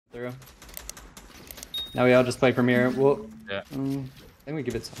Through. Now we all just play Premier. Well, yeah. I think we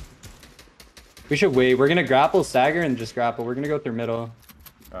give it some. We should wait. We're gonna grapple, stagger, and just grapple. We're gonna go through middle.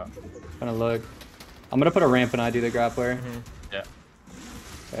 Oh. Gonna look. I'm gonna put a ramp when I do the grappler. Yeah.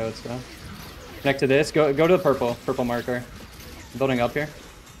 Okay, let's go. Connect to this. Go to the purple marker. Building up here.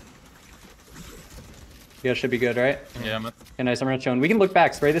 You guys should be good, right? Yeah. Okay, nice. I'm gonna chill. We can look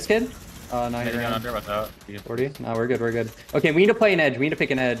back. Spray this kid. Oh, no, you're under without 40. No, we're good. We're good. Okay, we need to play an edge. We need to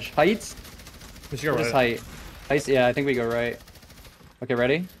pick an edge. Heights. We should go right. Height. Heights. Yeah, I think we go right. Okay,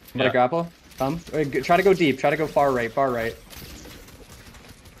 ready? I'm gonna Yeah. grapple. Come. Try to go deep. Try to go far right. Far right.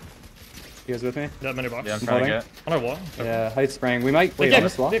 You guys with me? That many box. Yeah, I'm trying to get. On our wall. Yeah, height spraying. We might wait yeah, on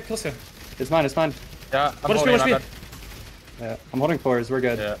this wall. Yeah, close here. It's mine. It's mine. Yeah. What is me? Yeah, I'm holding floors. We're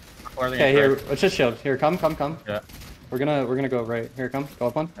good. Yeah. Okay, here. Let's just shield. Here, come. Yeah. We're gonna go right. Here, come. Go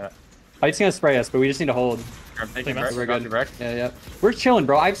up one. Yeah. Height's gonna spray us, but we just need to hold. I'm taking We're good. good. Yeah. We're chilling,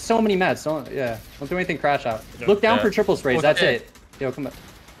 bro. I have so many mats. Don't do anything crash out. Yeah. Look down Yeah. for triple sprays. That's it. Yo, come back.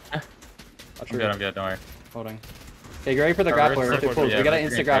 I'm good. Don't worry. Holding. Okay, get ready for the Alright, grappler. If it pulls, yeah, we gotta green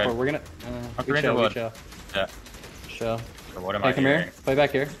instant trade. grappler. We're gonna. We chill. Yeah. Chill. So what am Okay, I come hearing? here. Play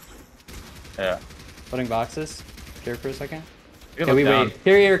back here. Yeah. Putting boxes. Here for a second. You Okay, look we down. wait.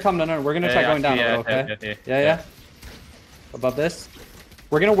 Here. Come. No. We're gonna try going down a yeah, little. Okay. yeah. Yeah. Above this.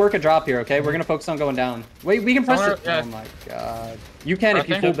 We're gonna work a drop here. Okay. We're gonna focus on going down. Wait, we can press it. Yeah. Oh my god. You can if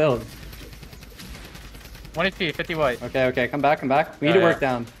you full build. 1 HP, 50 white. Okay. Come back. We need to work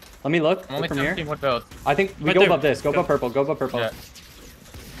down. Let me look. I'm only From here. 17 wood build. I think we Right go there. above this. Go above purple. Yeah.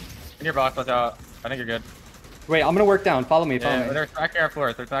 In your box, watch out. I think you're good. Wait, I'm gonna work down. Follow me. Yeah, they're attacking our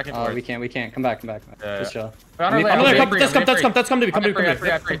floors. They're attacking floors. We can't. Come back. Just chill. That's come to me. Come to me.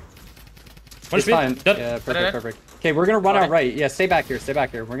 One It's fine. speed. Yeah, perfect. Okay, we're gonna run out right. Yeah, stay back here.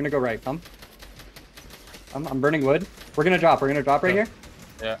 We're gonna go right. Come. I'm burning wood. We're gonna drop right here.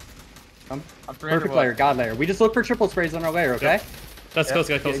 Yeah. Come. I'm Perfect layer, god layer. We just look for triple sprays on our layer, okay? Let's go.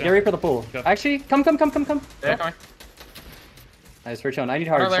 Get ready for the pool. Yeah. Actually, come. Yeah, coming. Nice, we're chilling. I need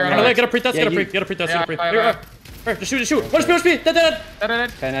hard. Get a pre test. Yeah, Get a pre test. Yeah, Here. fire. Just shoot. One speed. Dead.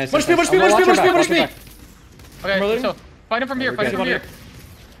 Okay, nice. One speed. Okay, so fight him from here.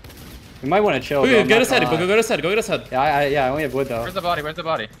 We might want to chill. Go to side. Go to side. Yeah, I only have wood though. Where's the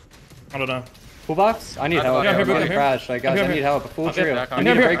body? I don't know. Pool box? I need help. I'm here. I'm gonna crash. Like, guys, I need help. Full trio. I'm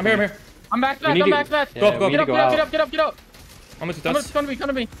I'm here. I'm back. We need to- Back. Yeah, we need to go out. Get up. I'm going to Come test.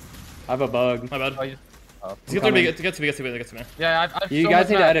 to me. I have a bug. My bad. Oh, Get to me. yeah, I've You so guys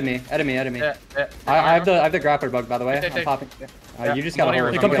much need back. to enemy. Yeah. I have the grappler bug, by the way. I'm popping. You just gotta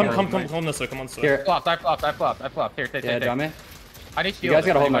hold. Come this way. Come on this way. Here. I flopped. Here, take. Yeah, draw me. I need shield. You guys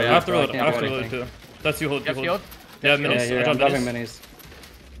gotta hold my I have to I reload. can't I have do to reload anything. too. That's you hold. You have shield? Yeah, Yeah, minis. here, I I'm dropped dropping minis. minis.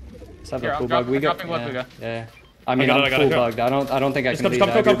 Let's have Here, a full I'm bug. We got. dropping wood, Yeah. I mean, I I'm got full it. bugged. I don't think I Just can lead. I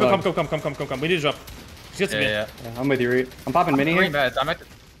have your bug. come. We need to drop. Just get to me. Yeah. Yeah, I'm with you, Reet. I'm popping mini here. Meds. I'm at the...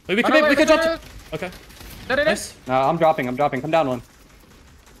 Wait, we can drop. Okay. Nice. No, I'm dropping. Come down one.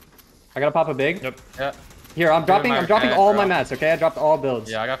 I gotta pop a big. Yep. Yeah. Here, I'm dropping mats, all my bro. mats, okay? I dropped all builds.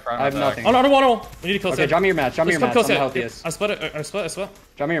 Yeah, I got front. I have back. nothing. Oh, no. We need to kill Okay, drop me your mats. I'm the healthiest. I split it.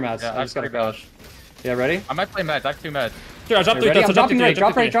 Drop me your mats. Yeah, I just gotta pretty crash. Yeah, ready? I might play meds. I have 2 meds. Here, I dropped Okay, ready? I'm dropping right.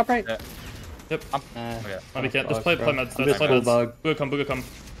 Drop right. Yeah. Yep. Okay. We can't. Just play meds. I'm just full bug. Booga come.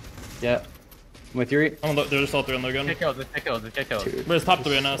 Yeah. I'm with you, Reet. They're just all 3 on their gun. Get kills. But it's top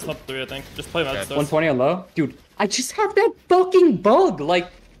 3 now. It's top 3, I think. Just play meds. 120 on low? Dude, I just have that fucking bug.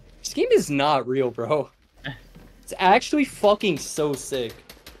 Like, this game is not real, bro. It's actually fucking so sick.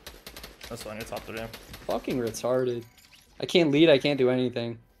 That's fine. You're top 3. Fucking retarded. I can't lead. I can't do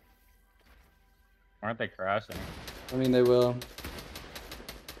anything. Aren't they crashing? I mean, they will.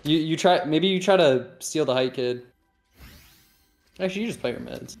 You try. Maybe you try to steal the height, kid. Actually, you just play your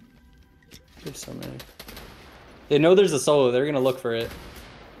meds. There's so many. They know there's a solo. They're gonna look for it.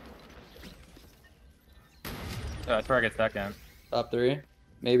 Yeah, that's where I get second. Top 3,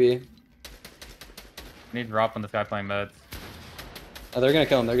 maybe. Need drop on this guy playing meds. Oh, they're gonna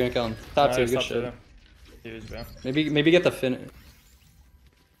kill him. Top 2, good shit. Huge, bro. Maybe get the fin.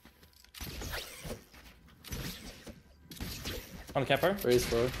 On the campfire? Raise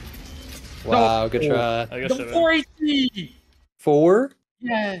 4. Wow, good try. I guess so. 4 HP! 4?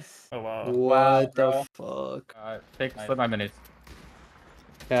 Yes! Oh, wow. What the fuck? Split my minis.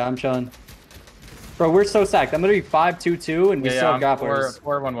 Yeah, I'm chilling. Bro, we're so stacked. I'm gonna be 5-2-2 and we still have grapplers.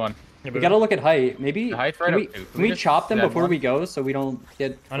 4-1-1. We gotta look at height. Maybe The height's right up, can too. we chop them dead before one? we go so we don't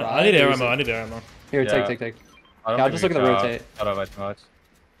get I need air ammo. Here, Yeah. take. I don't I'll think just we look at the shot. rotate. Shut up by too much.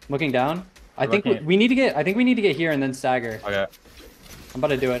 Looking down. I think looking- we need to get here and then stagger. Okay. I'm about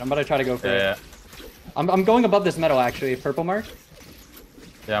to do it. I'm about to try to go for it. Yeah. I'm going above this metal actually. Purple mark.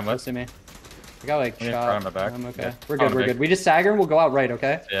 Yeah, I'm Close with. to me. I got like I'm gonna shot. try on my back. I'm okay. Yeah. We're On good. the We're big. good. We just stagger and we'll go out right.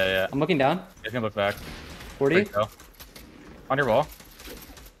 Okay. Yeah, yeah. I'm looking down. He's gonna look back. 40. There you go. On your wall.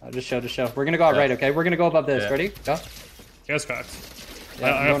 Just show. Just show. We're gonna go out Yeah. right. Okay. We're gonna go above this. Yeah. Ready? Go. You guys cracked. Yeah, I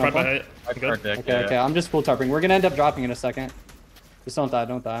I'm got going fried up by one. height. I You good? dick. Okay. Okay. I'm just full tarping. We're gonna end up dropping in a second. Just don't die.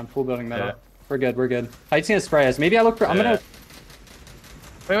 Don't die. I'm full building metal. Yeah. We're good. We're good. Height's gonna spray us. Maybe I look for. I'm gonna.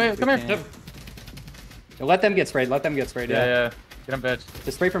 Wait, come here. Yep. Yep. Let them get sprayed. Let them get sprayed. Yeah, Yeah. yeah. Get him, bitch.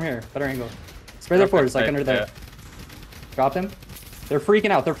 Just spray from here. Better angle. Spray their forwards like under there. Drop them. They're freaking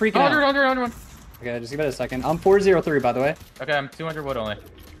out. They're freaking out. 100. Okay, just give it a second. I'm 403 by the way. Okay, I'm 200 wood only.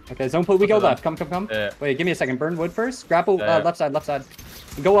 Okay, zone put. We go Both of left. Come. Yeah. Wait, give me a second. Burn wood first. Grapple Yeah. left side.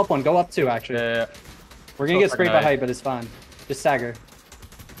 Go up one. Go up two actually. Yeah. We're gonna So get sprayed fucking by high. height, but it's fine. Just stagger.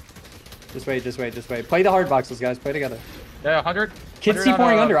 Just wait. Play the hard boxes, guys. Play together. Yeah, 100. Kids 100 keep on,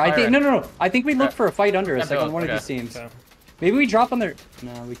 pouring under. I think fire. no. I think we look Yeah. for a fight under us, Yeah, like on one okay. of these teams. Okay. Maybe we drop on their.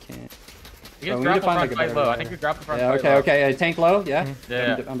 No, we can't. You Bro, can we drop need to the find, front like, a fight better low. way. I think you drop the front Yeah. fight low. Okay. Tank low. Yeah.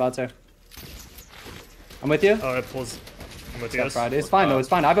 Yeah. I'm about to. I'm with you. Oh, it pulls. I'm with you Got guys. fried. It's fine though. It's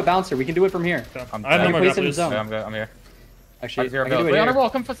fine. I have a bouncer. We can do it from here. Okay. I'm I have no dead. more Place in the grapplers. zone. Yeah, I'm good. I'm here. Actually, I Zero can build. do it Wait, on our here. wall.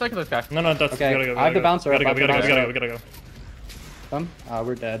 Come for cycle this guy. No, that's. Okay, We gotta go. I have the bouncer We up, gotta go. I have the We gotta go. Come.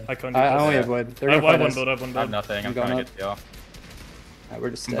 We're dead. I couldn't. I do only this. have wood. They're I have gonna fight one us. build. I have one I have build. nothing. I'm going trying to up. get you. We're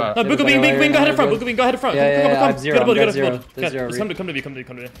just I'm dead. about- No, They have a Buka, better Bing, layer go ahead in now, front. we're Buka, good. Bing, go ahead in front. Yeah, Come, I have come. zero. You gotta build, you I'm gotta dead build. zero. There's zero, Just Reet. come to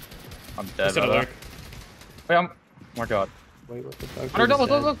me. I'm Just dead, gotta brother. work. Wait, I'm... Oh my god. Wait, what the fuck? Under We're double,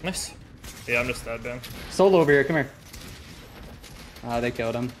 just double. dead. Nice. Yeah, I'm just dead, man. Solo over here. Come here. They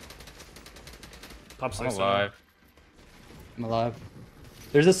killed him. Top I'm 6. alive. I'm alive.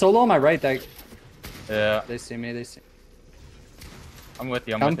 There's a solo on my right that Yeah. they see me. They see. I'm with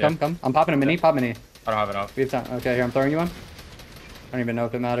you. I'm Come, with you. come. I'm popping a mini. Pop mini. I don't have enough. We have time. Okay, here I'm throwing you one. I don't even know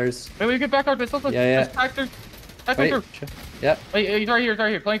if it matters. Wait, we get back out. Let's Yeah, yeah. Back through. Back Wait. through. Yep. Wait, he's right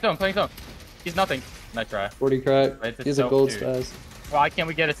here. Playing zone. He's nothing. Nice try. 40 crack. Right, it's He's a so gold cute. spaz. Why can't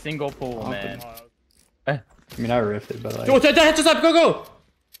we get a single pull, Oh, man? I mean, I riffed it, but like. Go, heads up, go!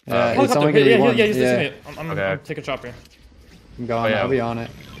 Yeah, it's Helicopter. only gonna be one. Yeah, he's Yeah, listening. I'm Okay. taking chopper. I'm going. Oh, yeah. I'll be on it.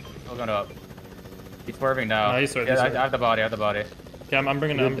 Still going up. He's swerving now. No, he's swerving, Yeah, he's I swerving. have the body. Okay, I'm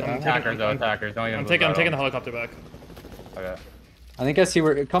bringing. Attackers, though. Attackers. Don't even I'm move taking at the all. helicopter back. Okay. I think I see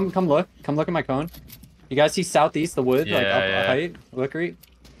where. Come look. Come look at my cone. You guys see southeast, the wood, like Yeah, up yeah. height. Look, Reet.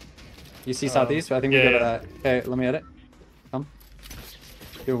 You see southeast? I think we yeah, go to yeah. that. Okay, let me hit it. Come.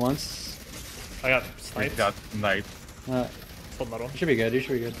 Do it once. I got He's sniped. got sniped. Hold metal. You should be good. You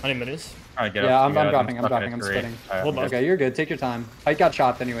should be good. I need minis. Trying to get Yeah, up I'm to you guys. dropping, I'm stuck dropping, in a I'm tree. spitting. Alright, Hold on. Okay, you're good. Take your time. Height got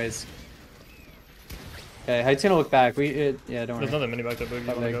chopped anyways. Okay, Height's gonna look back. Yeah, don't There's worry. another mini back there, but you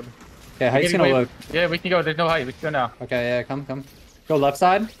wanna go. Okay, Height's gonna Wait, look. Yeah, we can go. There's no height. We can go now. Okay, yeah, come. Go left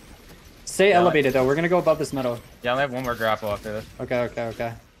side. Stay Yeah. elevated though. We're gonna go above this metal. Yeah, I only have one more grapple after this.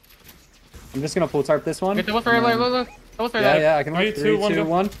 Okay. I'm just gonna pull tarp this one. Get the what's right, and then- look. What's right Yeah, there? yeah, I can Three, look. two, 3, one, 2, go.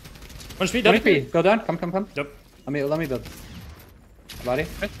 1. One speed, 23. Go down. Come. Yep. Let me build. Body.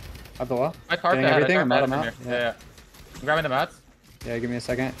 Up the wall. I tarped Getting ahead. everything. I I'm tarped out. I'm ahead out. from here. Yeah. I'm grabbing the mats. Yeah, give me a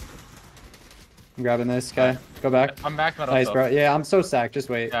second. I'm grabbing this guy. Go back. I'm max metal. Nice, still. bro. Yeah, I'm so sacked. Just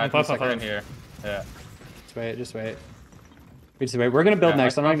wait. Yeah, I'm I'm five, in five. here. Yeah. Just wait. We just wait. We're gonna build Yeah,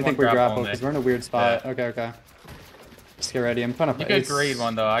 next. I I don't even found think one we're grapple grapple only. because we're in a weird spot. Yeah. Okay. Just get ready. I'm kind of. You could grade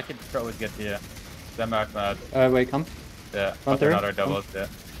one though. I could always get to you. Then max mad. Wait, come. Yeah. Run through. Another doubles. Yeah.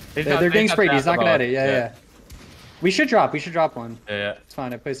 They're getting sprayed. He's not gonna hit it. Yeah. Yeah. We should drop one. Yeah. It's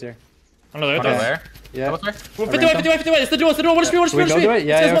fine. I place here. Another Another Okay. there. Yeah. Double there. 51. It's the duel. What is Can we build it?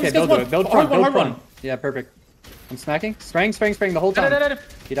 Yeah, okay. Build it. Build front. Build Hard front. one. Yeah, perfect. I'm smacking. Spraying the whole time.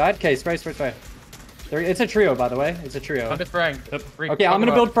 He died. Okay, spray. It's a trio, by the way. It's a trio. I'm just spraying. Yep. Okay, I'm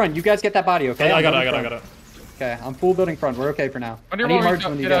gonna build front. You guys get that body, okay? I I'm got building it. front. Okay, I'm full building front. We're okay for now. I Under need wall, hearts reach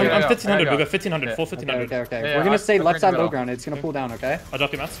when up. you Yeah, get yeah, it. I'm 1500. There We you got 1500. Full 1500. Okay. Yeah, We're gonna stay I'm left side middle. low ground. It's gonna pull down, okay? I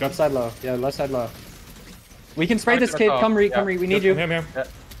dropped your mats. Left side low. Yeah, left side low. We can spray Alright, this let's kid. go. Come, Reet. Yeah. We need you. I'm here.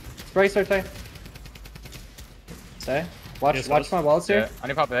 Spray. Stay. Watch Yes, my walls Yeah. here. I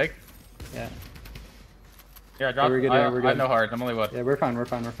need pop egg. Yeah. Yeah, I dropped. we're good, I, yeah, we're I good. have no heart. I'm only wood. Yeah, we're fine.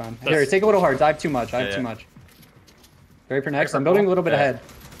 Here, take a little hard. I have too much. Yeah. Too much. Ready for next? for I'm building a pull? little bit Yeah. ahead.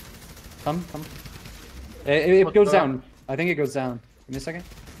 Come. It goes down. I think it goes down. Give me a second.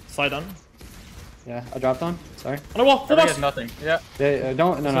 Slide down. Yeah, I dropped on. Sorry. On the wall. Full Everybody has box. nothing. Yeah.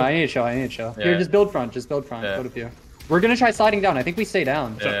 Don't. No. I need to chill. Here, Yeah. just build front. Yeah. Build a few. We're gonna try sliding down. I think we stay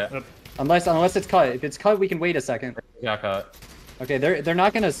down. Yeah. Yep. Unless it's cut. If it's cut, we can wait a second. Yeah, cut. Okay, they're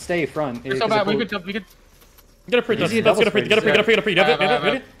not gonna stay front. We're so 'cause bad. if We we'll- could. Get a pre. Easy Let's double get a pre. sprays. Get a pre. You have it?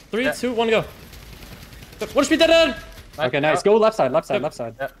 Ready? 3, Yeah. 2, 1, go. One speed dead. Okay, nice. Go left side. Just get in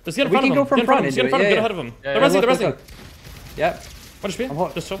We front can of go him. from Get in front Just into get in front it, of him. yeah, Get ahead of him. Yeah, The yeah. resting. Yep. What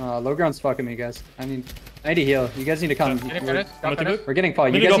HP? Just chill. Low ground's fucking me, guys. I need to heal. You guys need to come. We're getting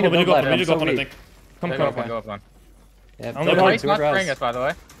fought. We You need guys to need to go up. build We need that. to go I'm up. so I weak. think. Come. Go up one. Yeah, I'm build gonna hard, Not whoever spraying has. us, by the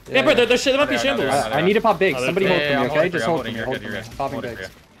way. Yeah, bro. There might be Yeah, shambles. yeah, I need to pop bigs. Oh, Somebody yeah, hold for me, okay? Just hold for me. You're Hold good, for me. you're good. Popping Hold it, bigs.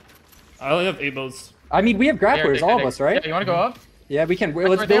 I only have 8 builds. I mean, we have grapplers, all of us, right? Yeah, you wanna go up? Yeah, we can.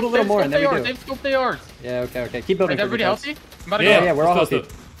 Let's build a little more, and then we do. They've scoped the yards. Yeah, okay. Keep building. Is everybody healthy? I'm about to Yeah, go yeah, up. we're all let's healthy.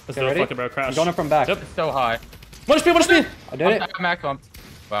 Let's Okay, do it. ready? Fuck it, bro. Crash. I'm going up from back. Yep. It's so high. One HP. I did it. I'm max bumped.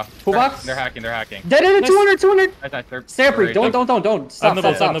 Wow. Full box? They're hacking. Dead in it. 200. Nice. Stay up, Reet. Don't. Stop.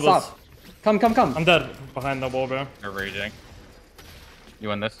 Nibbles. Come. I'm dead behind the wall, bro. They're raging. You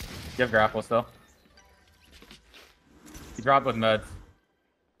win this. You have grapple still. You drop with meds.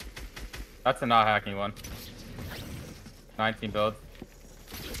 That's a not hacking one. 19 builds.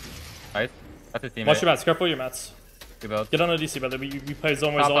 Nice. That's a teammate. Watch your mats. Careful your mats. 2 builds. Get on a DC, brother. We play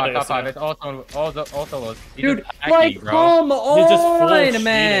zone ways Top all day. 5, top 5. It's all solos. Dude, like, come He's just full on, cheating,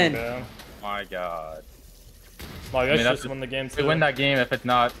 man. bro. My god. Wow, you I guys mean, that's just won the game We too. win that game if it's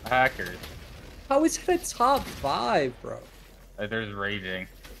not hackers. How is it a top 5, bro? Like, there's raging.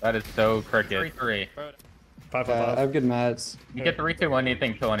 That is so cricket. 3-3. 5 I 5 have good mats. You get 3-2-1,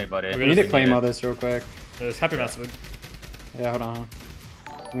 anything, kill anybody. Okay. We need to claim all this real quick. There's happy mats, dude. Yeah, hold on.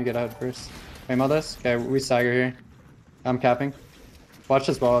 Let me get out first. Claim all this. Okay, we stagger here. I'm capping. Watch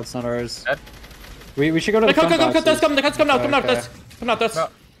this ball. It's not ours. Dead. We should go to the Come front boxes. come now. Okay. Come out, this. No.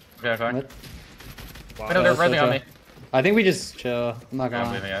 Okay, fine. What? Wow. Wait, no, they're running on me. I think we just chill. I'm not Yeah, I'm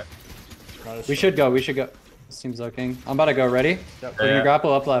gonna leaving lie. it. Nice. We should go. This team's looking. I'm about to go. Ready? Yep. We're Yeah. gonna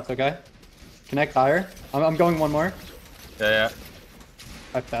grapple up left, okay? Connect higher. I'm going one more. Yeah.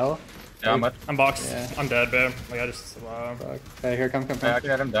 I fell. Yeah, I'm with. I'm boxed. Yeah. I'm dead, bro. Like I just. Fuck. Okay, here, come. Yeah, I can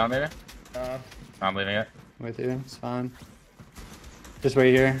get him down, maybe. Uh, I'm leaving it. With you. It's fine. Just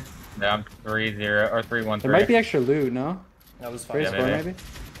wait here. Yeah, I'm 3-0 or 3-1-3. There might be extra loot, no? that was fine. Raise Yeah, score, maybe. maybe?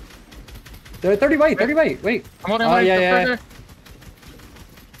 There, 30 white, 30 white. Wait. I'm holding Oh, one. yeah.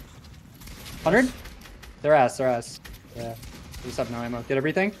 100? They're ass. Yeah. We just have no ammo. Get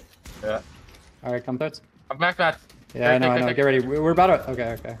everything? Yeah. Alright, come thirds. I'm back that. Yeah, I know. Get ready. We're about to.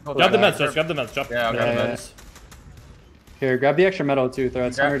 Okay. Grab the meds, just grab the meds. Drop. Yeah, I'll grab the meds. Here, grab the extra metal too.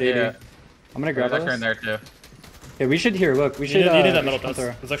 Threats. 180. Yeah. I'm gonna grab There's extra in this. there too. Okay, we should here. Look, we You should. need that we metal should come dust.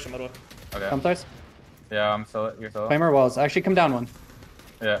 through. There's extra metal. Okay. Come thirds. Yeah, I'm still. You're still. Claim our walls. Actually, come down one.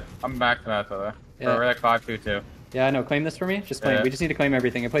 Yeah, I'm back to that though. Yeah. We're like 5-2-2. Yeah, I know. Claim this for me. Just claim. Yeah. We just need to claim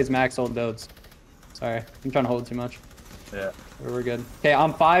everything. It plays max old builds. Sorry, I'm trying to hold too much. Yeah. We're good. Okay,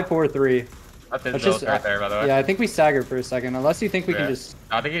 I'm 5-4-3. That's his Let's build just. right there, by the way. Yeah, I think we stagger for a second. Unless you think we Yeah. can just.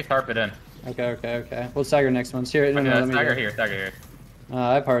 I think he's tarp it in. Okay. We'll stagger next ones. Here, no, Okay, let me. stagger go. here, stagger here.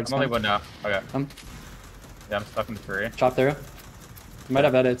 I have hearts. I'm only Come. one now. Okay. Come. Yeah, I'm stuck in the tree. Chop through. You might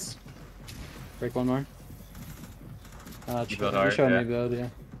have edits. Break one more. You build You're art, showing yeah. me build, yeah.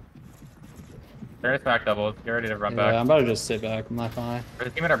 There's back doubles. Get ready to run Yeah, back. I'm about to just sit back. I'm not gonna lie.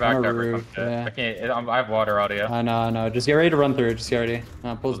 There's a team in our back I'm a there for some roof, shit. yeah. I can't. I have water audio. I know. Just get ready to run through. Just get ready.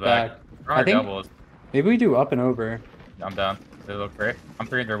 Pulls back. Run I our think doubles. maybe we do up and over. I'm down. They look great. I'm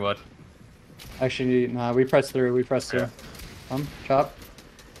 300 wood. Actually, nah, we press through. Yeah. Come, chop.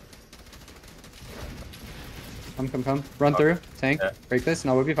 Come. Run through. Tank. Yeah. Break this.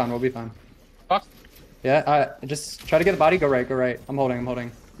 No, we'll be fine. Fuck. Yeah, just try to get the body. Go right. I'm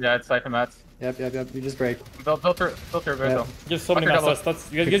holding. Yeah, it's siphon mats. Yep. You just break. Build through. Go. Yeah. You have so many Fuck your mats.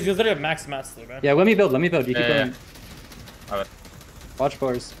 That's you guys literally have max mats there, man. Yeah, let me build. You keep Yeah. going. Alright. Watch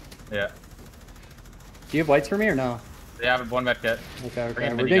fours. Yeah. Do you have whites for me or no? They have one med kit. Okay.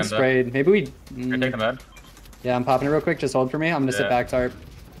 Bring it We're minigun, getting though. sprayed. Maybe we. Here, take the med. Yeah, I'm popping it real quick. Just hold for me. I'm gonna sit Yeah. back tarp.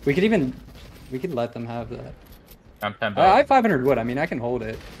 We could let them have that. I'm 10 I build. have 500 wood. I mean, I can hold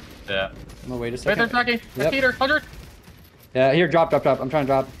it. Yeah. I'm gonna wait a Wait, second. they're attacking. Yep. Peter, 100. Yeah, here, drop. I'm trying to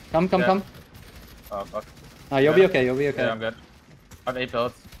drop. Come. Yeah. Oh, fuck. You'll be okay. Yeah, I'm good. I have 8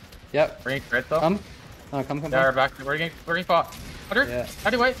 builds. Yep. Bringing crits though. Come. Come. Yeah, we're back. We're getting fought. 100. Yeah.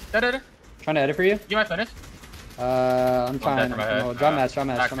 Anyway, dead. Trying to edit for you. You might finish. I'm trying. dead from my head. Drum match.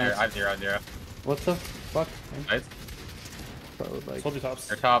 Back there. I have 0. What the fuck? Nice. Bro, like, Hold your tops.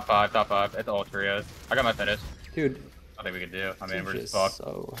 They're top 5. It's all trios. I got my finish. dude. I think we can do. I mean, we're just just fucked.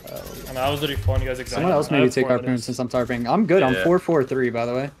 so hell. I mean, I was literally following you guys exactly. Someone else I maybe have take 4 our turn minutes. since I'm tarping. I'm good. I'm Yeah. 4-4-3 by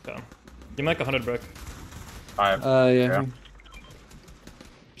the way. Okay. Give me like 100 brick. 5. Yeah.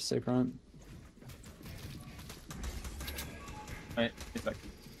 Just stay front. Wait, it's like,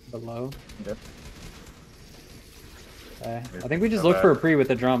 Below. good. Okay. I think we just Go look back. for a pre with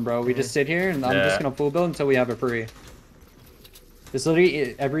the drum, bro. We just sit here and I'm just Yeah. gonna full build until we have a pre. Just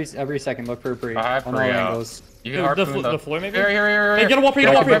literally every second look for a pre I have on all pre out. angles. You can The harpoon the floor maybe? Here. Hey, get a wall here, Yeah,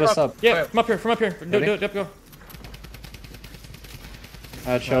 get a I wall can build here. this up. Yeah, Wait. from up here. Do Ready? it, go.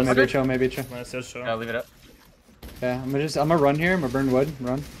 Chill, Nice. maybe chill. Nice, yeah, sure. Yeah, leave it up. Okay, I'm gonna run here. I'm gonna burn wood.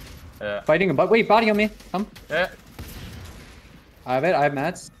 Run. Yeah. Fighting him, but wait, body on me. Come. Yeah. I have it. I have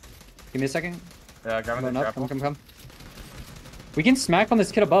mats. Give me a second. Yeah, grab I'm the going up. grapple. Come. We can smack on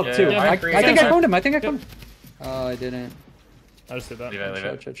this kid above Yeah, too. yeah, I agree. think I Yeah. cloned him. I think I cloned him. Oh, I didn't. I just did that. Leave it, leave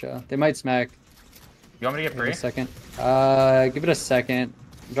it. Chill. They might smack. You want me to get Give it free? a second. Give it a second.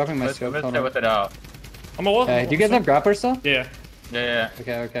 I'm dropping my Let's scope. Hold sit on. with it out. I'm a wall. Okay, do you guys have grappler still? Yeah. Yeah.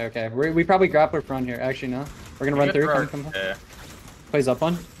 Okay. We probably grappler front here. Actually, no. We're gonna run through. Come. Yeah. Plays up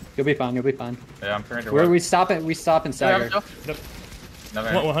one. You'll be fine. Yeah, I'm trying to Where work. we stop and Yeah, stagger. Yep.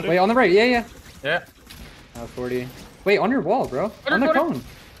 Never. 100. Wait, on the right. Yeah. Yeah. 40. Wait, on your wall, bro. On the cone.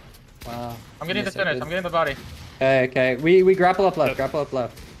 Wow. I'm getting the Yes, I finish. did. I'm getting the body. Okay. We grapple up left. Yep. Grapple up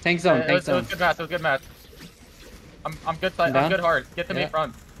left. Tank zone. It Tank was zone. good match. It was good match. I'm good. I'm I'm down. good hard. Get to me Yeah.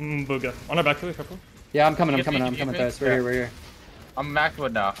 front. Booga. On our back, careful. Yeah, I'm coming. You see- you see me? Guys. We're here. I'm max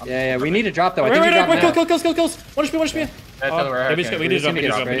wood now. Yeah. We need to drop though. I Wait, think we drop now. kills. One HP. That's the other way. Yeah, we need to drop. We We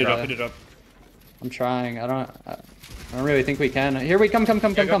just need need to to get drop. I'm trying. I don't really think we can. Here we come.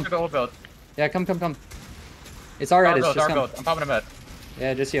 Yeah, go to the old build. Yeah, come. It's alright. It's just Our come. build. I'm popping a med.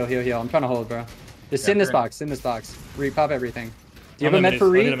 Yeah, just heal. I'm trying to hold, bro. Just sit in Yeah, this great. box. Repop everything. Do you have a med for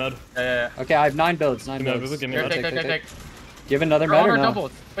I need Reet? a med. Yeah. Okay, I have 9 builds. Give me a med, give me a Here, med. take. Do you have another They're med on or our no?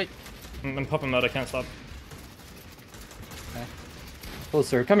 doubles. Wait. I'm popping med, I can't stop. Cool,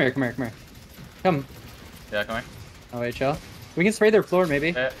 sir. Come here. Come. Yeah, coming. Oh, wait, chill. We can spray their floor, maybe.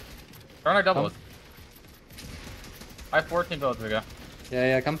 Yeah. They're on our doubles. I have 14 builds. We go.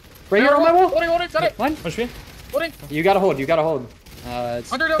 Yeah, come. Right here on my wall. Holding. Got it. One. One HP. Holding. You gotta hold.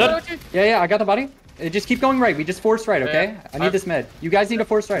 It's... Under Dead. double. Yeah, I got the body. Just keep going right. We just force right, okay? Yeah. I need this med. You guys need to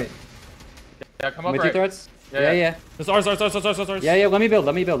force right. Yeah, come up With your right. threats? Yeah. Yeah. It's ours. Yeah, let me build.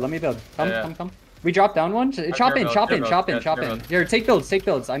 Come. Yeah. We drop down one. Chop in. build, your build. Here, take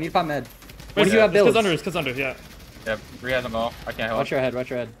builds. I need pop med. What Wait, do you have builds? Kid's under, yeah. Yeah, Reet has them all. I can't help. Watch your head.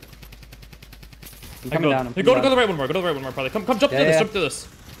 I'm I coming down. Go to the right one more, probably. Come jump Yeah, through this.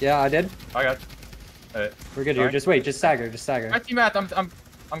 Yeah, I did. I got. We're good here. Alright. Just wait. Just stagger. I see Matt.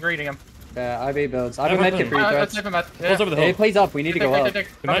 I'm greeting him. Yeah, I have 8 builds. I have a Yeah, med kit for you, Let's threats. save him, Matt. Close over the Hey, hill. it plays up. We need to go up. Take.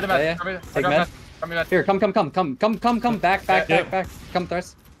 Come to the Yeah. Matt. Take med. Come to Matt. Here, come. Back. Yeah. Come,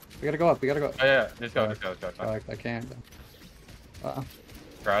 Threats. We gotta go up. Yeah. Just go. Oh, I can't. I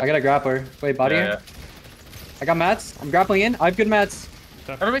Grab. got a grappler. Wait, body Yeah, here? I got mats. I'm grappling in. I have good mats.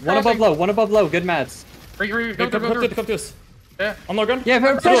 Everybody One above low. Good mats. Reet, Come go. to this. Yeah. On low ground. Yeah,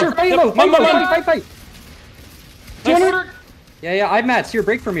 pressure. Fight low. Fight. 200. Yeah, I have mats. Here,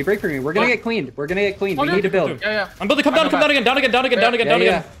 break for me. We're gonna get cleaned. We need to build. Yeah. I'm building. Come down again.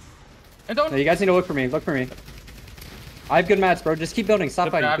 Yeah. And don't. No, you guys need to look for me. I have good mats, bro. Just keep building. Stop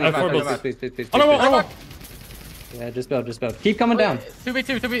fighting. I have 4 builds. Please. On our wall. Yeah, just build. Keep coming down.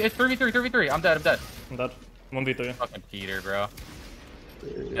 2v2. It's 3v3. I'm dead. I'm dead. 1v3. Fucking Peter, bro.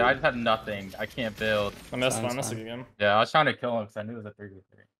 Yeah, I just have nothing. I can't build. I mean, that's Fine, fine. That's a fine. good game. Yeah, I was trying to kill him because I knew it was a 3v3.